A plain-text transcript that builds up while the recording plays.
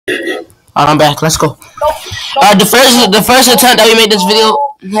Alright, I'm back. Let's go. The first attempt that we made this video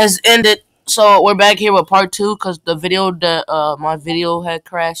has ended, so we're back here with part 2 because the video that my video had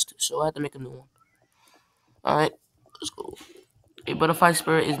crashed, so I had to make a new one. Alright, let's go. A butterfly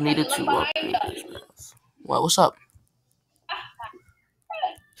spirit is needed to walk through this path. What's up?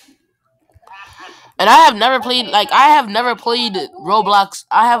 And I have never played Roblox.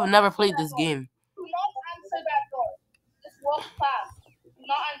 I have never played this game. Do not answer that door. Just walk past. Do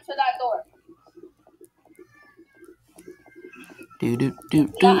not answer that door.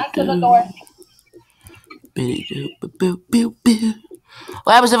 Not answer the door.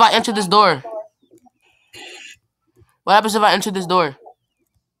 What happens if I enter this door? What happens if I enter this door?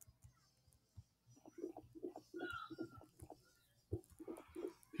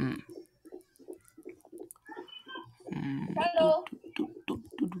 Hello.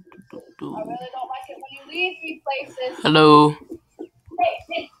 I really don't like it when you leave me places. Hello.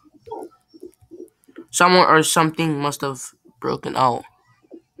 Hey. Someone or something must have broken out.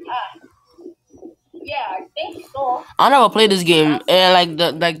 Yeah, I think so. I never played this game, and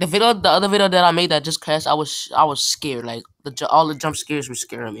the other video that I made that just crashed. I was scared. Like all the jump scares were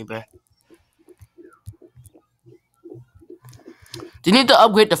scaring me, bro. Do you need to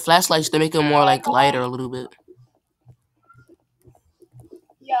upgrade the flashlights to make it more like lighter a little bit?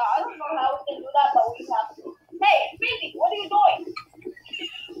 Yeah, I don't know how we can do that, but we have to. Hey, baby, what are you doing?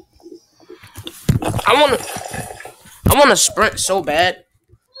 I wanna sprint so bad.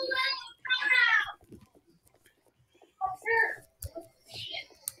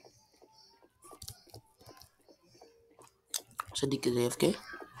 Sadiq is AFK.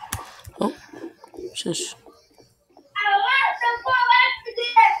 Oh, shush.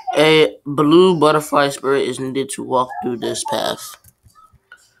 A blue butterfly spirit is needed to walk through this path.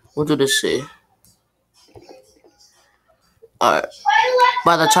 What did this say? Alright.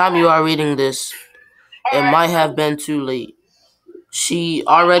 By the time you are reading this, it might have been too late. She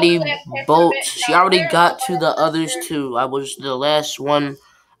already got to the others too. I was the last one.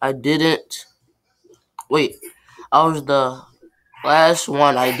 I didn't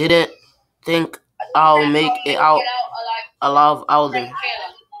think I'll make it out alive either.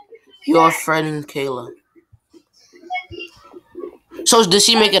 Your friend Kayla. So did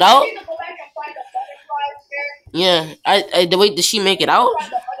she make it out? Yeah. Wait, did she make it out?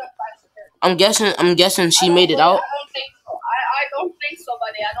 I'm guessing she made it out. I don't think so,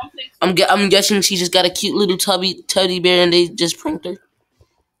 buddy. I don't think so. I'm guessing she just got a cute little teddy bear and they just pranked her.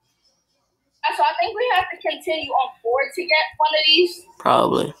 So I think we have to continue on board to get one of these.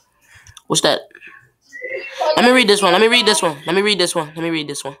 Probably. What's that? Let me read this one.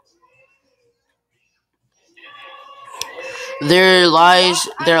 Their lies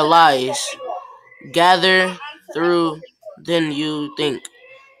gather through than you think.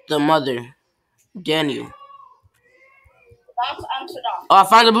 The mother, Daniel. Oh, I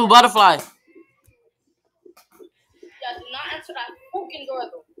found a blue butterfly. Yeah, do not answer that fucking door,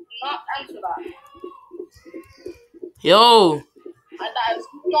 though. Do not answer that. Yo. That is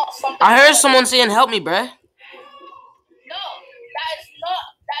not something. I heard someone saying, "Help me, bruh." No, that is not.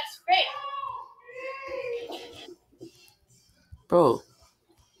 That's fake. Bro.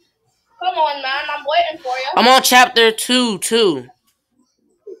 Come on, man. I'm waiting for you. I'm on chapter 2, too.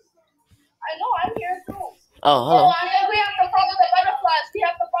 I know. I'm here, too. Oh, hello. I think we have to follow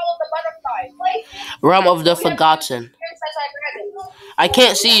the butterflies. Realm of the Forgotten. I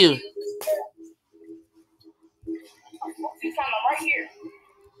can't see you. Right here.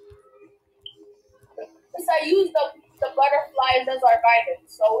 I use the butterflies as our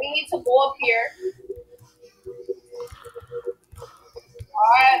guidance, so we need to go up here.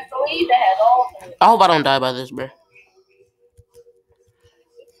 Alright, so we need to head over. I hope I don't die by this, bro.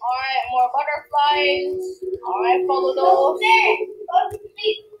 Alright, more butterflies. Alright, follow those.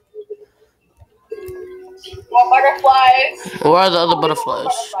 More butterflies. Where are the other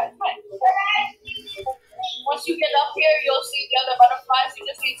butterflies? Once you get up here, you'll see the other butterflies. You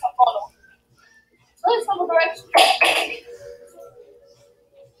just need to follow. So let's follow directions.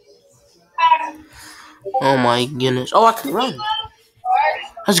 Oh my goodness. Oh, I can run.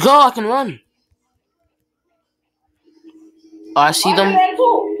 Let's go, I can run. Oh, I see them.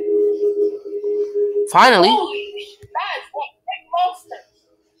 Finally. That is one big monster.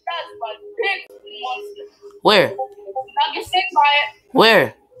 That's one big monster. Where? Now get sick by it.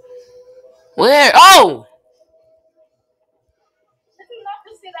 Where? Oh! Did you not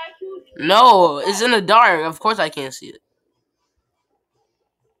just see that huge? No, it's in the dark. Of course I can't see it.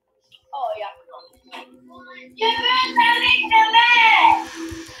 Oh, yeah.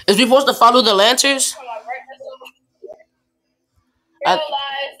 Is we supposed to follow the lanterns?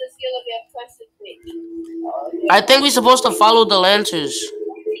 Realize the seal of the I think we're supposed to follow the lanterns.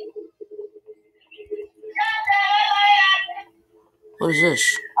 What is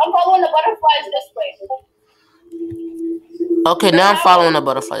this? I'm following the butterflies this way. Okay, now I'm following the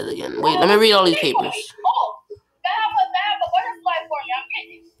butterflies again. Wait, let me read all these papers. Oh, they have a butterfly for me. I'm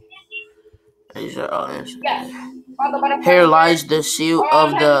getting it. These are all answers. Yes. Here lies the seal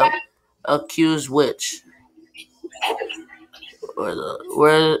of the accused witch.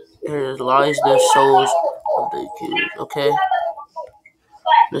 Where here lies the souls of the accused. Okay,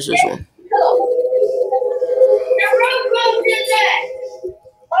 this is one.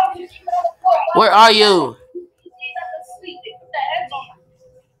 Where are you?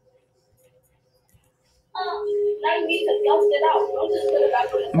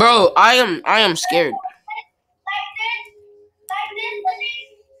 Bro, I am scared.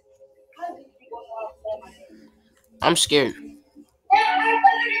 I'm scared.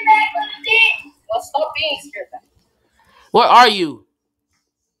 Well, stop being scared then. Where are you?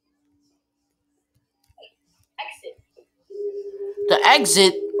 Exit. The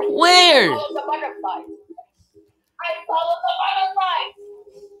exit? Where? Follow the butterfly. I follow the butterfly.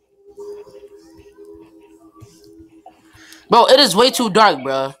 Bro, it is way too dark,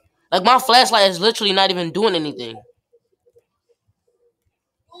 bro. Like, my flashlight is literally not even doing anything. Turn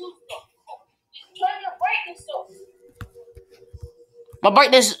your brightness up. My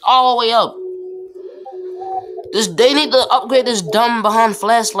brightness is all the way up. They need to upgrade this dumb behind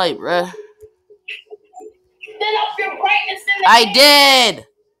flashlight, bruh. Then up your brightness in the I did.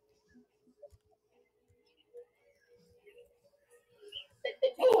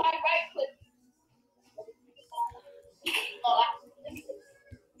 right click.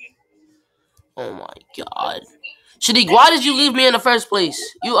 Oh my god. Shadiq, why did you leave me in the first place?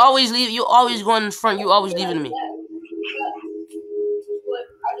 You always leave. You always go in front. You always leaving me.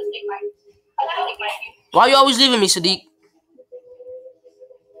 Why you always leaving me, Sadiq?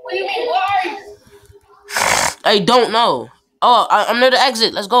 What do you mean? Where are you? I don't know. Oh, I'm near the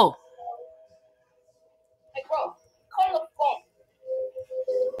exit. Let's go. Hey, bro, call the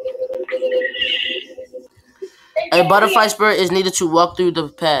phone. A butterfly spirit is needed to walk through the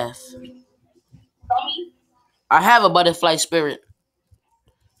path. Dummy. I have a butterfly spirit.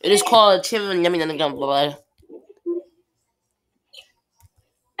 It is called Chivin Yummy Nugget.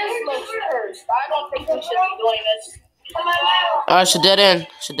 I don't think we should be doing this. Alright, it's a dead end.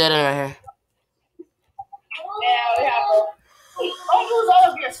 It's a dead end right here. Yeah, we have to. Don't use all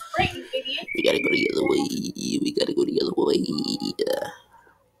of your sprint, you idiot. We gotta go the other way. We gotta go the other way.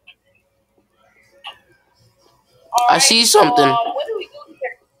 I see something. What do we do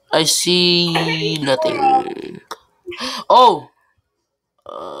here? I see nothing. Oh.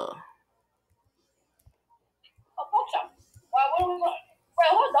 A book shop. Why, what do we want? Wait,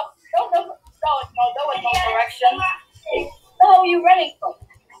 hold up. No, there was no direction. Where the hell are you running from?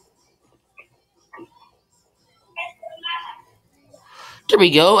 There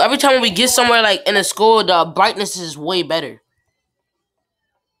we go. Every time we get somewhere like in a school, the brightness is way better.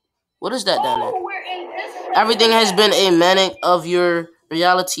 What is that down there? We're in this room. Everything has been a manic of your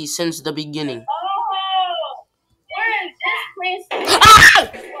reality since the beginning. Oh, we're in this place. Ah! I'm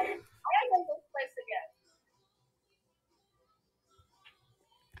in this place again.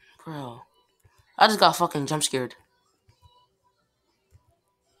 Bro, I just got fucking jump scared.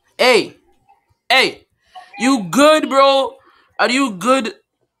 Hey, you good, bro? Are you good?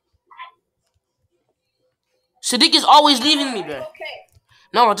 Sadiq is always leaving me, bro. Okay.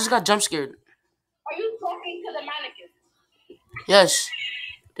 No, I just got jump scared. Are you talking to the mannequin? Yes,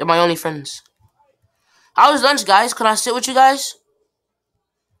 they're my only friends. How was lunch, guys? Can I sit with you guys?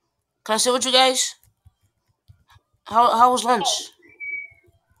 Can I sit with you guys? How was lunch?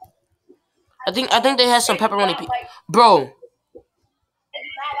 I think they had some pepperoni pizza. Bro,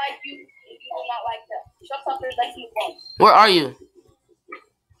 It's not like you. You do not like that. Shut up and let me go. where are you?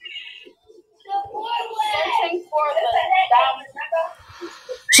 Searching for the diamond.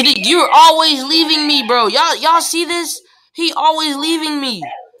 Sadiq, you're always leaving me, bro. Y'all see this? He always leaving me.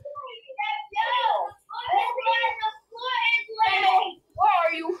 Where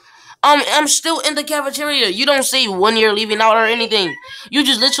are you? I'm still in the cafeteria. You don't say when you're leaving out or anything. You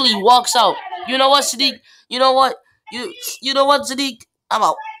just literally walks out. You know what, Sadiq? You know what? You know what, Sadiq? I'm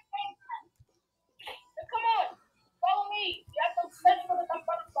out. Come on. Follow me. You have to search for the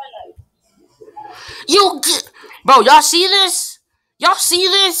butterfly knife. Bro, y'all see this? Y'all see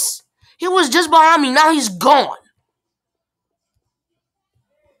this? He was just behind me. Now he's gone.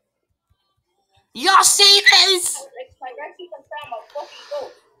 Y'all see this? Like, I guess you can say I'm a fucking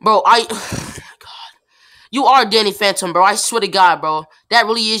ghost. Bro, oh my god. You are Danny Phantom, bro. I swear to God, bro. That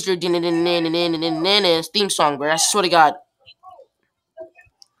really is your theme song, bro. I swear to God.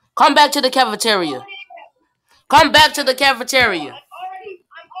 Come back to the cafeteria. Come back to the cafeteria. I'm already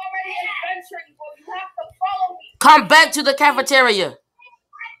adventuring, bro. You have to follow me. Come back to the cafeteria.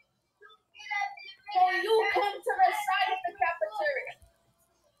 So you come to the side of the cafeteria.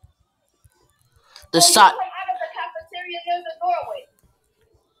 The So side. you come out of the cafeteria near the doorway.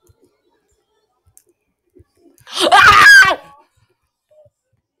 Ah!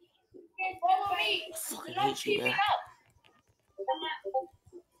 Follow me. Fucking You're not hate you, keeping man. up.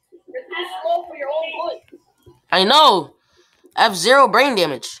 You're too slow for your own good. I know. I have 0 brain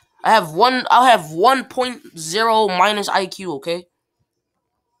damage. I have 1.0 minus IQ. Okay.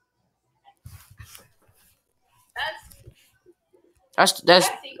 That's That's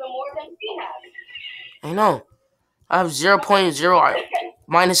even more than we have. I know. I have 0.0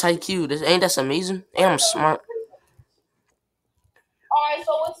 minus IQ. That's amazing. And I'm smart. Alright,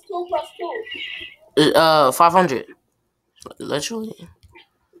 so what's 2 plus 2? 500. Literally.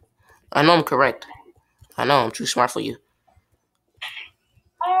 I know I'm correct. I know I'm too smart for you.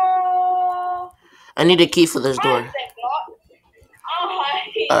 I need a key for this door.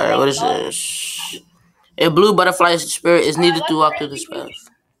 Alright, what is this? A blue butterfly spirit is needed to walk through this path. Let's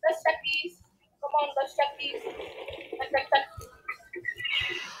check these. Come on, let's check these. Check.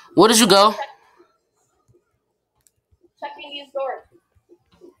 Where did you go? Checking these doors.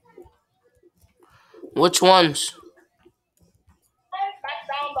 Which ones? Back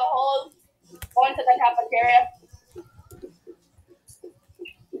down the hall, going to the cafeteria.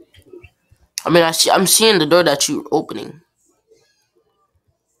 I mean, I'm seeing the door that you're opening.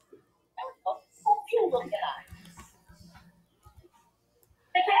 What you looking at?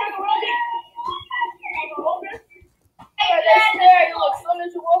 As soon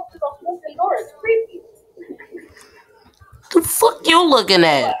as you walk through the fucking door, it's creepy. The fuck you looking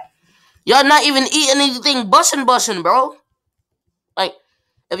at? Y'all not even eating anything bussin', bro. Like,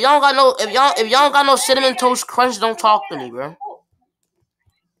 if y'all don't got no cinnamon toast crunch, don't talk to me, bro. Oh,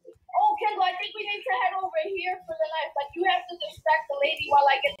 Kendall, I think we need to head over here for the night. But you have to distract the lady while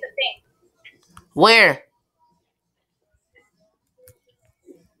I get the thing. Where?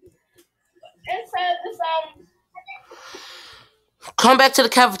 Inside this Come back to the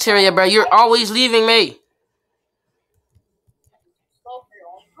cafeteria, bro. You're always leaving me.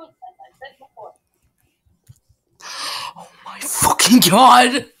 Oh my fucking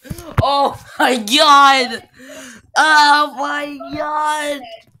god! Oh my god! Oh my god!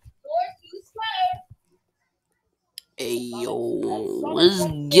 Hey yo, what's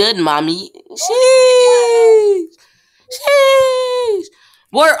good, mommy? Sheesh! Sheesh!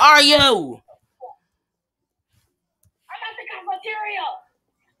 Where are you? I'm at the cafeteria.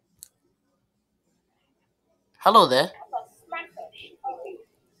 Hello there.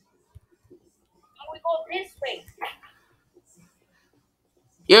 We go this way.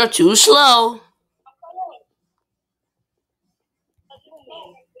 You're too slow.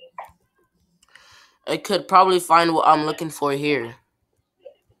 I could probably find what I'm looking for here.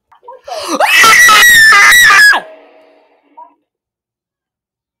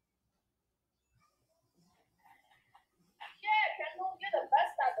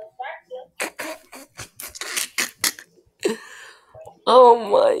 Oh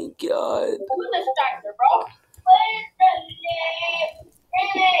my god. Who's the distractor, bro?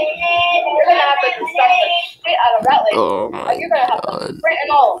 You're gonna have to distract the shit out of that lady. Oh my You're gonna have to sprint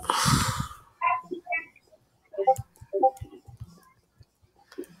and all.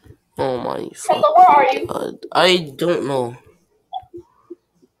 Oh my Kendall, where are you? god. I don't know.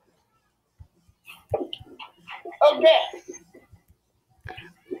 Okay.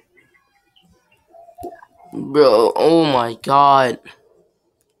 Bro, oh my god.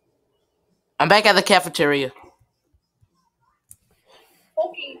 I'm back at the cafeteria.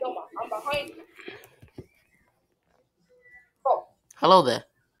 Okay, I'm behind you. Bro. Hello there.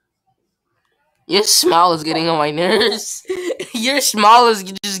 Your smile is getting on my nerves. Your smile is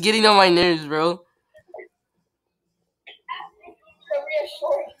just getting on my nerves, bro. It's a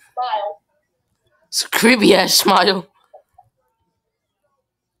reassuring smile. It's a creepy ass smile.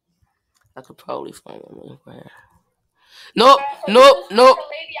 I could probably find one. Nope.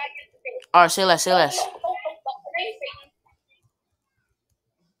 Alright, say less.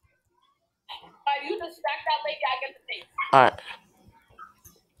 You distract that lady, I get the thing. Alright.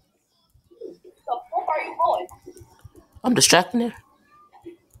 The fuck are you going? I'm distracting her.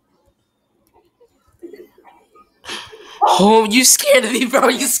 Oh, you scared of me, bro.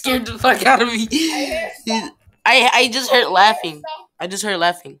 You scared the fuck out of me. I just heard laughing. I just heard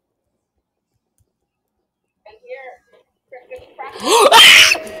laughing.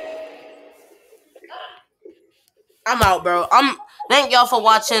 I'm out, bro. Thank y'all for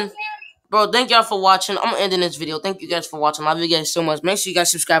watching. Bro, thank y'all for watching. I'm ending this video. Thank you guys for watching. I love you guys so much. Make sure you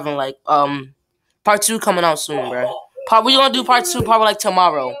guys subscribe and like. Part 2 coming out soon, bro. We're gonna do part 2 probably like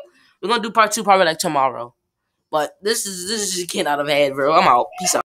tomorrow. We're gonna do part 2 probably like tomorrow. But this is just getting out of hand, bro. I'm out. Peace out.